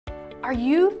Are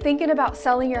you thinking about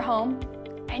selling your home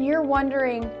and you're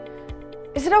wondering,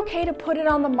 is it okay to put it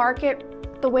on the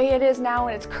market the way it is now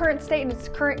in its current state and its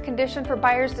current condition for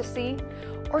buyers to see?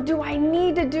 Or do I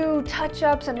need to do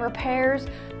touch-ups and repairs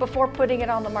before putting it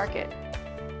on the market?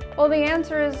 Well, the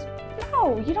answer is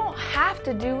no, you don't have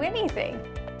to do anything.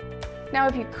 Now,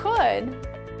 if you could,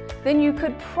 then you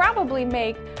could probably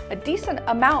make a decent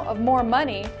amount of more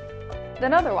money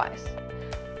than otherwise.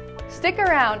 Stick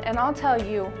around and I'll tell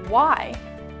you why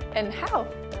and how.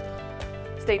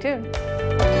 Stay tuned.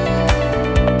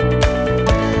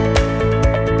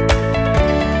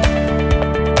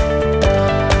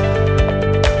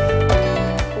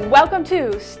 Welcome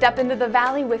to Step Into the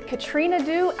Valley with Katrina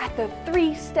Dew at the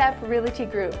 3-Step Realty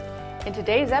Group. In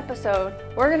today's episode,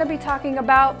 we're going to be talking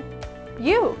about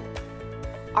you.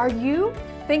 Are you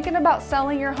thinking about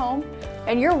selling your home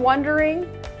and you're wondering,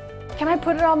 can I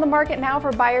put it on the market now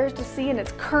for buyers to see in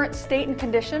its current state and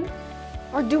condition?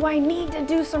 Or do I need to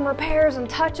do some repairs and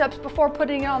touch-ups before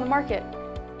putting it on the market?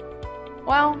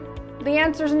 Well, the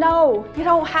answer is no, you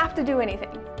don't have to do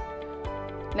anything.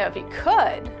 Now, if you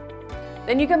could,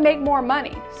 then you can make more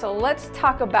money. So let's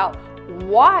talk about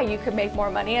why you could make more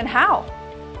money and how.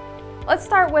 Let's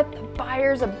start with the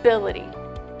buyer's ability.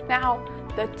 Now,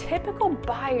 the typical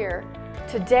buyer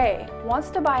today wants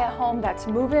to buy a home that's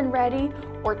move-in ready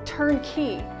or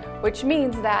turnkey, which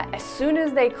means that as soon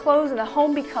as they close and the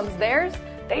home becomes theirs,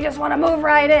 they just want to move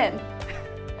right in.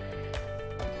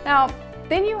 Now,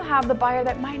 then you have the buyer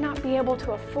that might not be able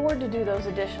to afford to do those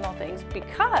additional things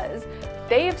because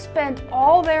they've spent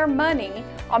all their money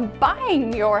on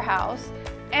buying your house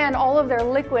and all of their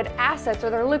liquid assets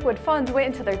or their liquid funds went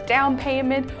into their down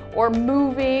payment or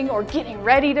moving or getting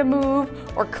ready to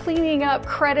move or cleaning up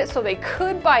credit so they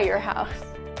could buy your house.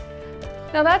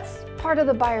 Now that's part of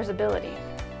the buyer's ability.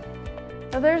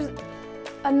 Now there's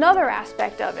another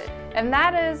aspect of it, and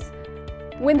that is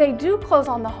when they do close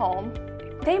on the home,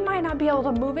 they might not be able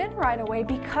to move in right away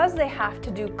because they have to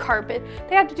do carpet,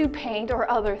 they have to do paint or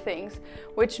other things,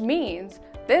 which means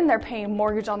then they're paying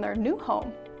mortgage on their new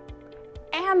home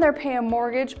and they're paying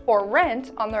mortgage or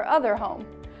rent on their other home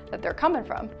that they're coming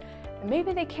from. And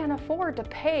maybe they can't afford to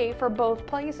pay for both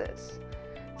places.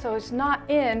 So it's not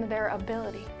in their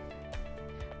ability.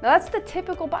 Now that's the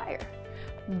typical buyer.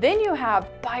 Then you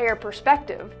have buyer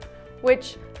perspective,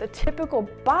 which the typical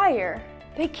buyer,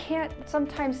 they can't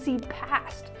sometimes see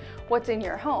past what's in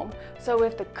your home. So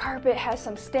if the carpet has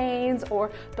some stains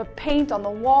or the paint on the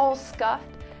walls scuffed,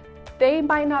 they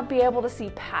might not be able to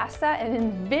see past that and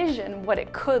envision what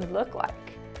it could look like.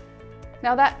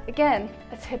 Now that, again,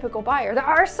 a typical buyer. There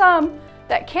are some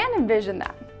that can envision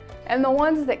that. And the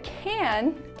ones that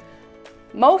can,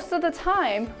 most of the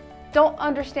time, don't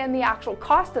understand the actual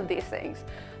cost of these things.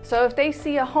 So if they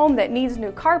see a home that needs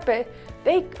new carpet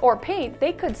or paint,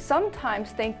 they could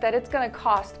sometimes think that it's going to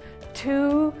cost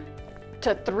 2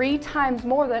 to 3 times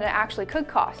more than it actually could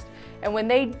cost. And when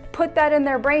they put that in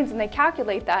their brains and they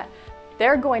calculate that,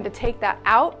 they're going to take that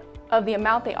out of the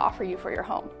amount they offer you for your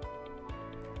home.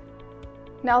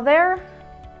 Now there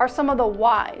are some of the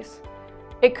whys.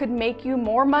 It could make you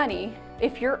more money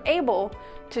if you're able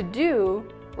to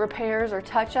do repairs or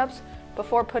touch-ups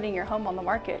before putting your home on the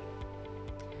market.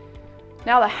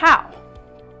 Now the how.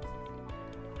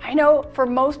 I know for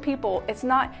most people it's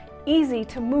not easy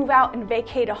to move out and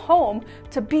vacate a home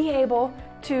to be able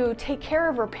to take care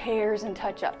of repairs and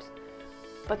touch-ups,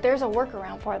 but there's a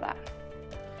workaround for that.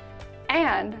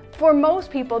 And for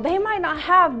most people, they might not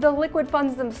have the liquid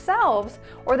funds themselves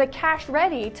or the cash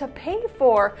ready to pay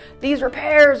for these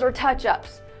repairs or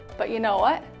touch-ups. But you know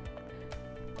what?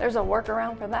 There's a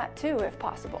workaround for that too, if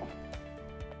possible.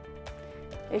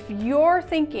 If you're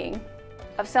thinking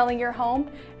of selling your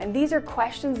home and these are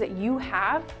questions that you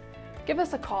have, give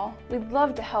us a call. We'd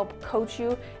love to help coach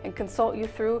you and consult you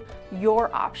through your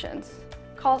options.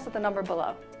 Call us at the number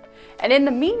below. And in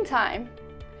the meantime,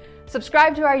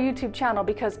 subscribe to our YouTube channel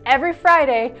because every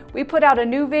Friday we put out a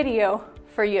new video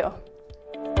for you.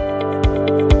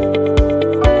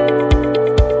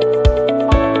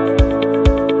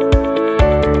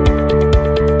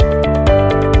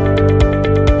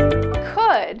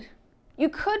 You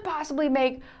could possibly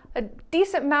make a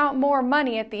decent amount more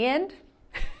money at the end